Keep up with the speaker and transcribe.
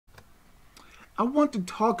I want to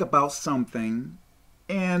talk about something,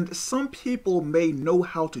 and some people may know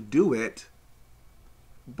how to do it,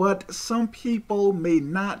 but some people may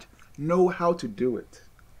not know how to do it.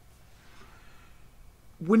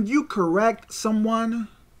 When you correct someone,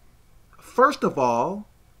 first of all,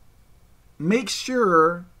 make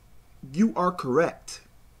sure you are correct.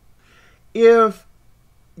 If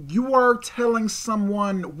you are telling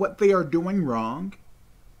someone what they are doing wrong,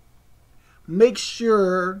 make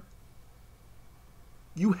sure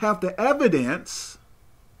you have the evidence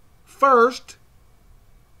first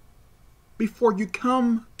before you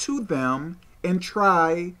come to them and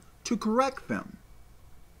try to correct them.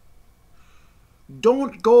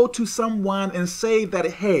 Don't go to someone and say that,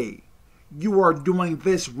 hey, you are doing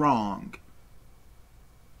this wrong.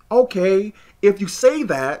 Okay, if you say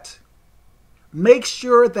that, make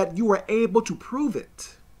sure that you are able to prove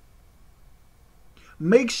it.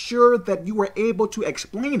 Make sure that you are able to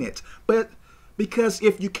explain it. But because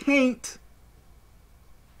if you can't,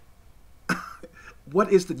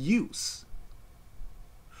 what is the use?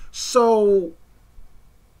 So,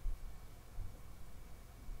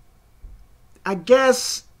 I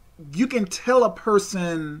guess you can tell a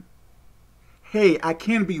person, hey, I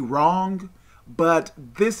can be wrong, but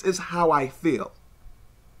this is how I feel.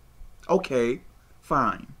 Okay,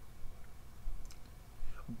 fine.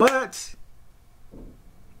 But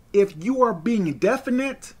if you are being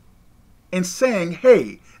definite and saying,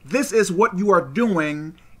 hey, this is what you are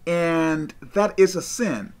doing and that is a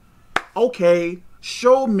sin. Okay,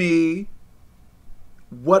 show me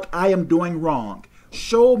what I am doing wrong.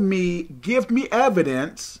 Show me, give me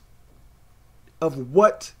evidence of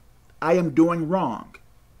what I am doing wrong.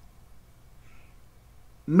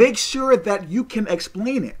 Make sure that you can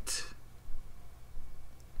explain it.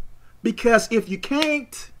 Because if you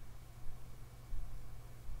can't,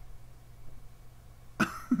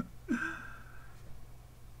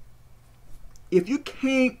 if you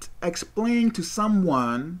can't explain to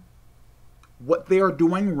someone what they are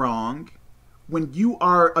doing wrong, when you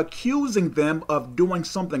are accusing them of doing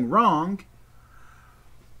something wrong,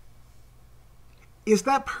 is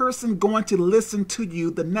that person going to listen to you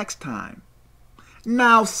the next time?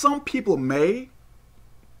 Now, some people may,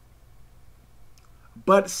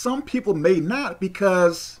 but some people may not,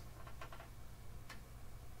 because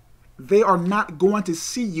they are not going to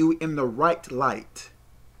see you in the right light.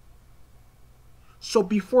 So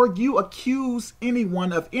before you accuse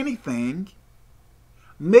anyone of anything,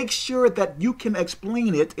 make sure that you can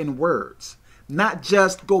explain it in words. Not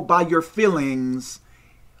just go by your feelings,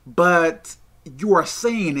 but you are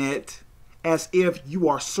saying it as if you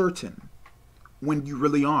are certain when you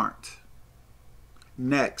really aren't.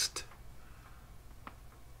 Next.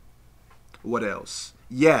 What else?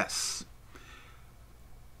 Yes.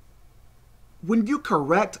 When you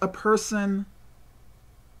correct a person,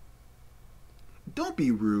 don't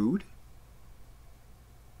be rude.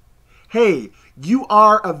 Hey, you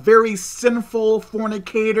are a very sinful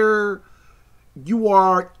fornicator. You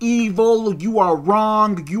are evil. You are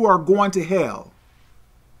wrong. You are going to hell.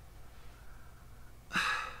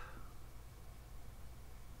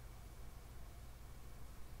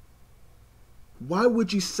 Why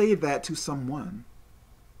would you say that to someone?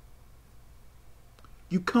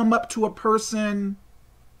 You come up to a person,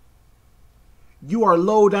 you are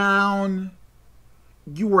low down,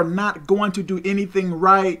 you are not going to do anything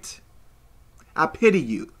right. I pity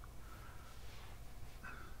you.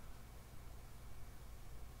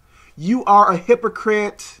 You are a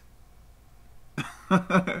hypocrite.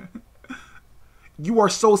 You are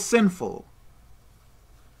so sinful.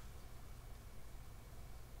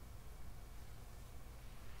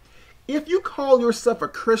 If you call yourself a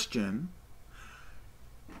Christian,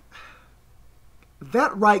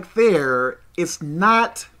 that right there is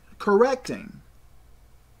not correcting.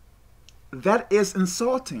 That is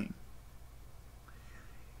insulting.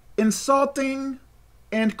 Insulting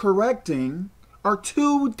and correcting are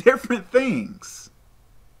two different things.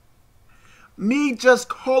 Me just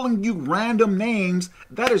calling you random names,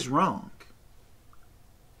 that is wrong.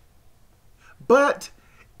 But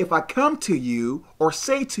if I come to you or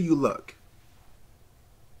say to you, look,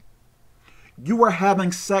 you are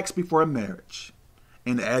having sex before marriage.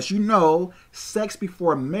 And as you know, sex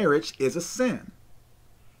before marriage is a sin.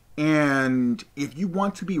 And if you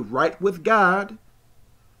want to be right with God,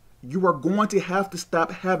 you are going to have to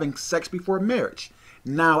stop having sex before marriage.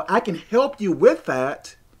 Now, I can help you with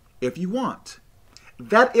that if you want.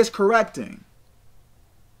 That is correcting.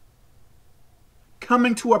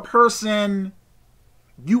 Coming to a person,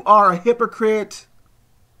 you are a hypocrite,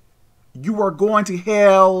 you are going to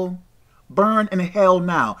hell, burn in hell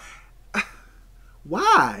now.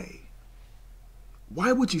 Why?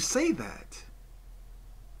 Why would you say that?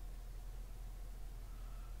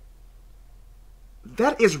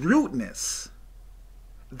 That is rudeness.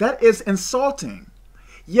 That is insulting.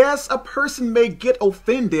 Yes, a person may get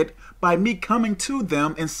offended by me coming to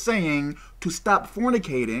them and saying to stop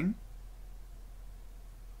fornicating.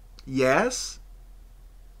 Yes.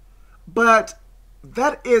 But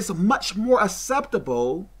that is much more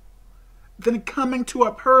acceptable than coming to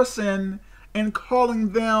a person and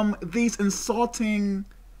calling them these insulting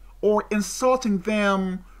or insulting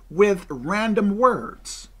them with random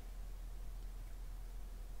words.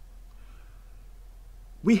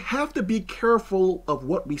 We have to be careful of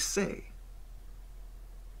what we say.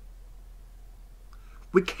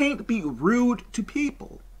 We can't be rude to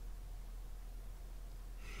people.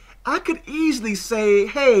 I could easily say,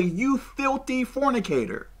 hey, you filthy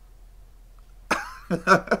fornicator.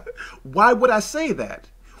 Why would I say that?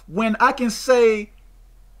 When I can say,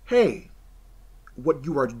 hey, what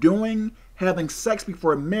you are doing, having sex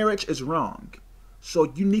before marriage is wrong.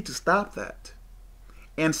 So you need to stop that.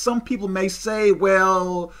 And some people may say,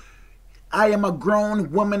 well, I am a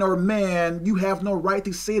grown woman or man. You have no right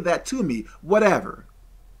to say that to me. Whatever.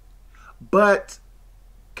 But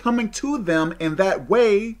coming to them in that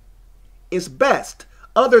way is best,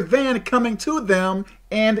 other than coming to them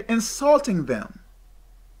and insulting them.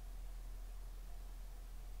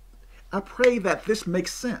 I pray that this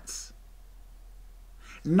makes sense.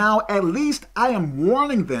 Now, at least I am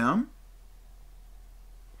warning them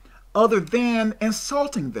other than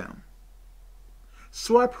insulting them.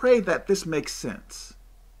 So I pray that this makes sense.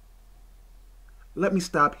 Let me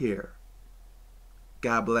stop here.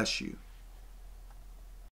 God bless you.